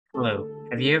Hello.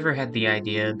 Have you ever had the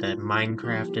idea that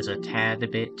Minecraft is a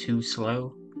tad bit too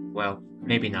slow? Well,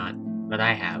 maybe not, but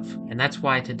I have. And that's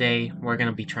why today we're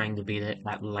gonna be trying to beat it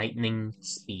at lightning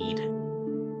speed.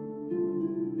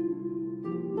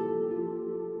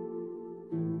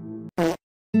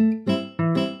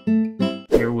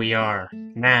 Here we are.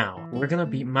 Now, we're gonna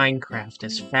beat Minecraft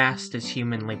as fast as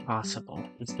humanly possible.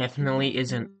 This definitely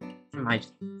isn't my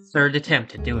third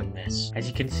attempt at doing this. As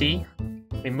you can see,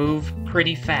 we move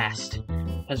pretty fast,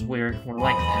 because we're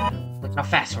like that. Look how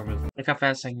fast we're moving. Look how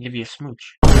fast I can give you a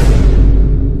smooch.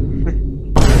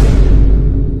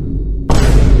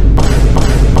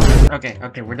 Okay,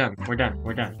 we're done.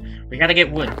 We gotta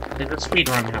get wood. There's a speed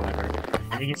run, however.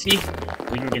 As you can see,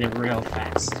 we can get it real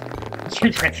fast. You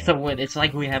get the wood, it's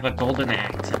like we have a golden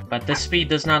axe. But this speed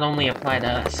does not only apply to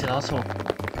us, it also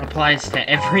applies to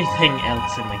everything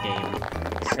else in the game.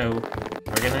 So,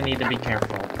 we're gonna need to be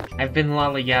careful. I've been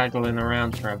lollygaggling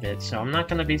around for a bit, so I'm not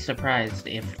gonna be surprised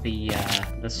if the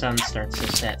sun starts to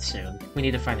set soon. We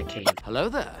need to find a cave. Hello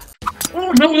there.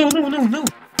 Oh, no!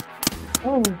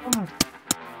 Oh, God.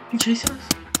 You chasing us?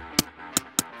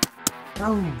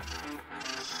 Oh.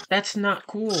 That's not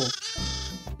cool.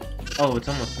 Oh, it's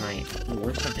almost night. Ooh,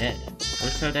 we're so dead. We're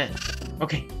so dead.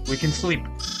 Okay, we can sleep.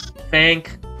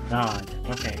 Thank God.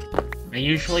 Okay. I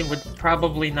usually would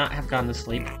probably not have gone to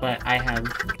sleep, but I have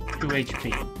 2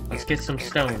 HP. Let's get some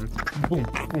stone. Boom,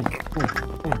 boom, boom,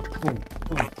 boom, boom,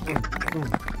 boom, boom, boom,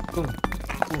 boom,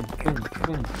 boom,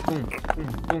 boom,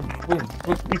 boom, boom,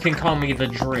 boom. You can call me the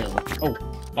drill. Oh,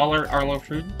 all our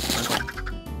food? Okay.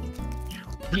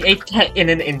 He ate that in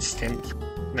an instant.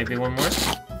 Maybe one more?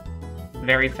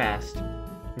 Very fast.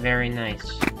 Very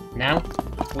nice. Now,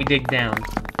 we dig down.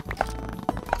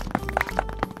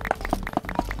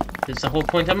 This is the whole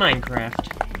point of Minecraft.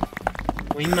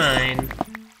 We mine.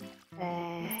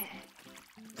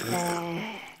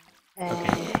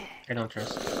 Okay, I don't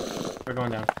trust. We're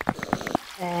going down.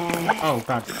 Oh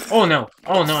god. Oh no!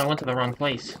 Oh no, I went to the wrong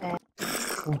place.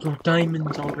 Oh,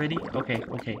 diamonds already? Okay.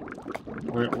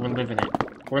 We're living it.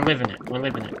 We're living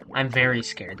it. I'm very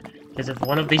scared. Because if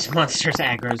one of these monsters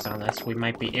aggroes on us, we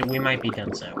might be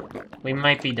donezo. We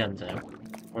might be donezo.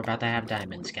 We're about to have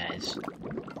diamonds, guys.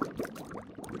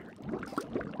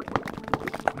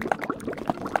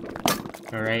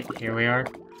 Alright, here we are.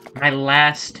 My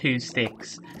last 2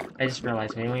 sticks. I just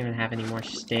realized we don't even have any more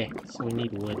sticks. We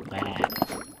need wood bad.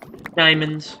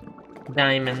 Diamonds.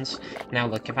 Now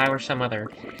look, if I were some other,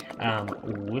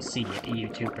 wussy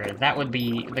YouTuber, that would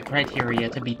be the criteria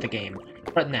to beat the game.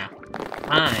 But now,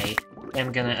 I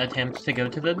am gonna attempt to go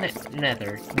to the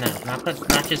nether. No, not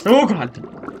just- Oh god!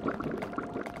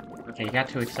 Okay, he got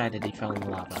too excited he fell in the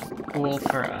lava. Cool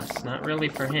for us. Not really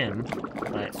for him,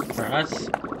 but for us,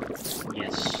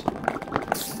 yes.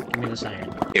 Give me this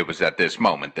iron. It was at this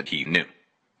moment that he knew.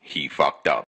 He fucked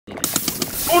up.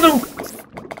 Oh no!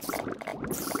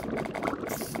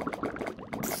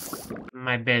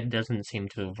 My bed doesn't seem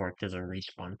to have worked as a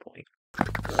respawn point.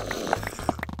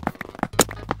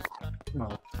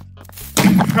 Oh.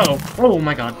 Oh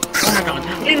my god. Oh my god.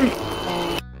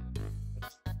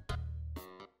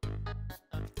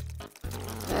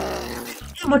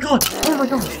 Oh my god! Oh my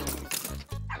god!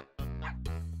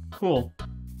 Cool.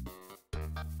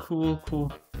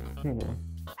 Cool.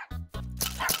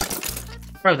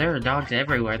 Bro, there are dogs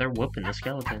everywhere. They're whooping the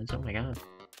skeletons. Oh my god.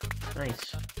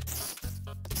 Nice.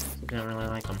 I don't really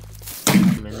like them.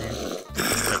 Come in there.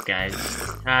 What's up, guys?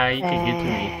 You can get to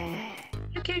me.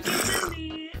 You can get to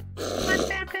me!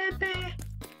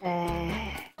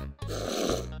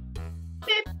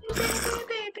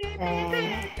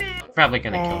 Probably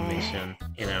gonna kill me soon.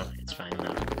 You know, it's fine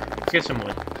though. Let's get some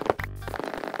wood.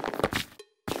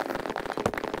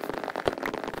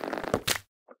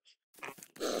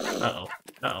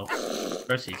 Uh-oh.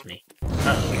 Bro sees me.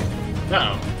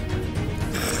 Uh-oh.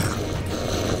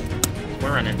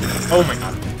 We're running. Oh my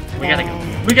god. We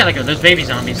gotta go. Those baby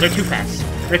zombies, they're too fast.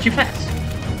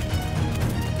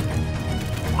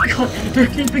 Oh my god, they're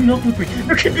keeping up with me.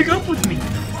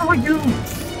 What do I do?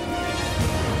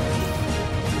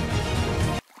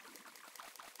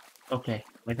 Okay,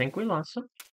 I think we lost him.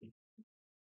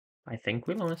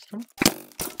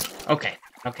 Okay,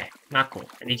 not cool.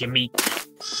 I need your meat.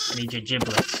 I need your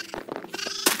giblets.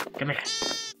 Come here.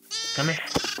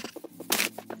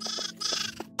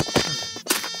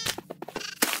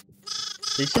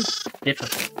 This is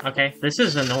difficult, okay? This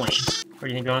is annoying. We're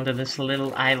gonna go onto this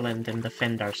little island and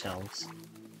defend ourselves.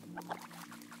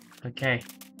 Okay.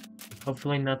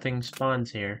 Hopefully nothing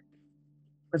spawns here.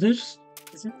 Is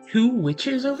there 2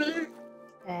 witches over there?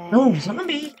 No,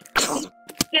 zombie!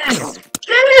 Get out of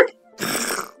here!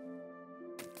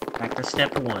 Back to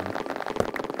step 1.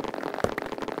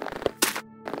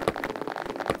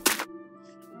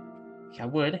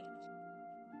 Got wood.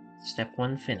 Step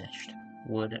 1 finished.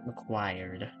 Wood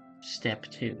acquired. Step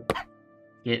 2.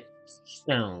 Get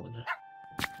stone.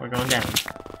 We're going down.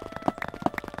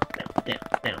 Down, down,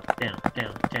 down, down,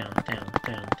 down, down,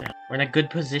 down, down. We're in a good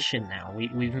position now.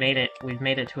 We've made it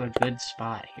to a good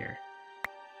spot here.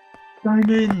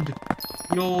 Diamond!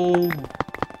 Yo!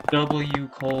 W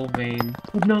coal vein.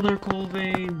 Another coal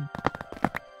vein!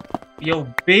 Yo,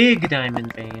 big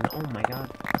diamond vein. Oh my god.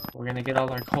 We're gonna get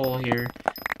all our coal here.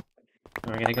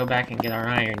 We're gonna go back and get our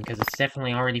iron, because it's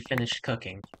definitely already finished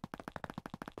cooking.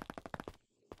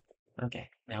 Okay,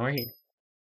 now we're here.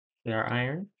 Get our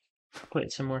iron.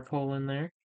 Put some more coal in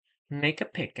there. Make a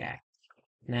pickaxe.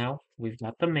 Now, we've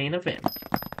got the main event.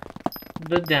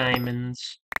 The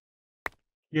diamonds.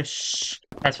 Yes!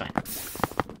 That's fine.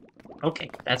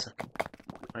 Okay, that's not good.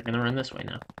 We're gonna run this way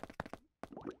now.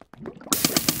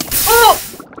 Oh!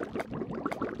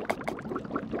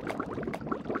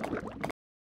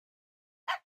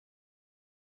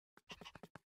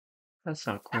 That's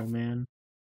not cool, man.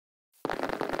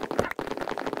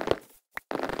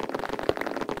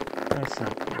 That's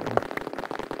not cool.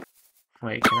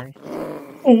 Wait, can I?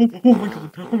 Oh, oh my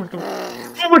god, oh my god.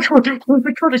 Oh my god, oh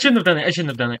my god, I shouldn't have done it, I shouldn't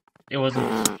have done it. It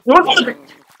wasn't.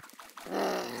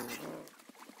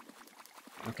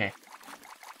 Okay.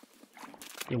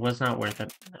 It was not worth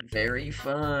it. Very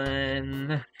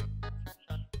fun.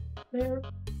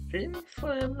 Very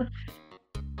fun.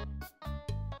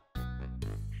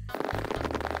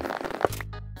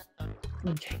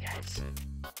 Okay, guys.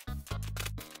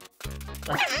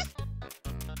 Let's...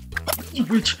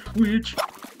 Witch!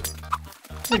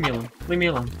 Leave me alone. Leave me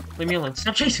alone. Leave me alone.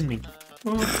 Stop chasing me.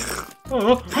 Oh.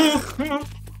 Oh. Oh.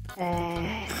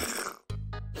 Oh.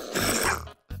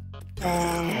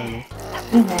 No.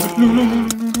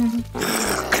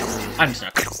 I'm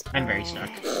stuck. I'm very stuck.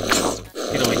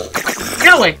 Get away.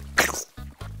 Get away!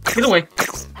 Get away!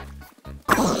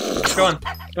 Go on.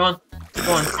 Go on.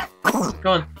 Go on.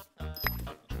 Go on.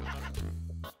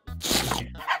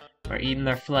 Okay. We're eating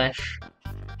their flesh.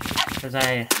 Because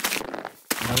I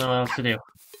don't know what else to do.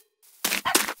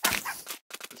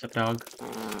 What's up, dog?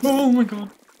 Oh my god!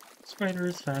 Spider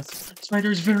is fast.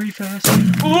 Spider is very fast.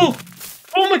 Oh!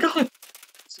 Oh my god!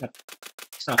 Stop.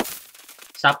 Stop.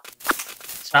 Stop.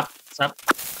 Stop. Stop.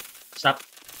 Stop.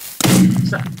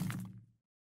 Stop.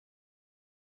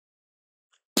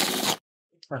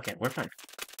 Okay, we're fine.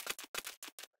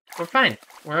 We're fine.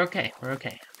 We're okay. We're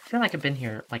okay. I feel like I've been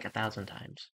here like 1,000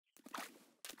 times.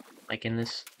 Like in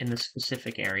this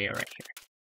specific area right here.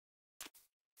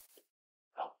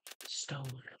 Oh,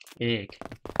 stone. Big.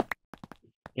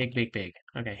 Big.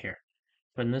 Okay, here.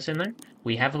 Putting this in there.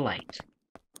 We have a light.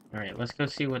 Alright, let's go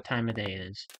see what time of day it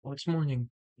is. Oh, it's morning.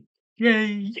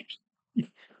 Yay! Yippee!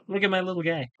 Look at my little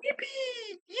guy.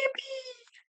 Yippee!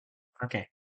 Yippee! Okay.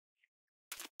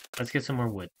 Let's get some more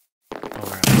wood.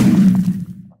 Alright.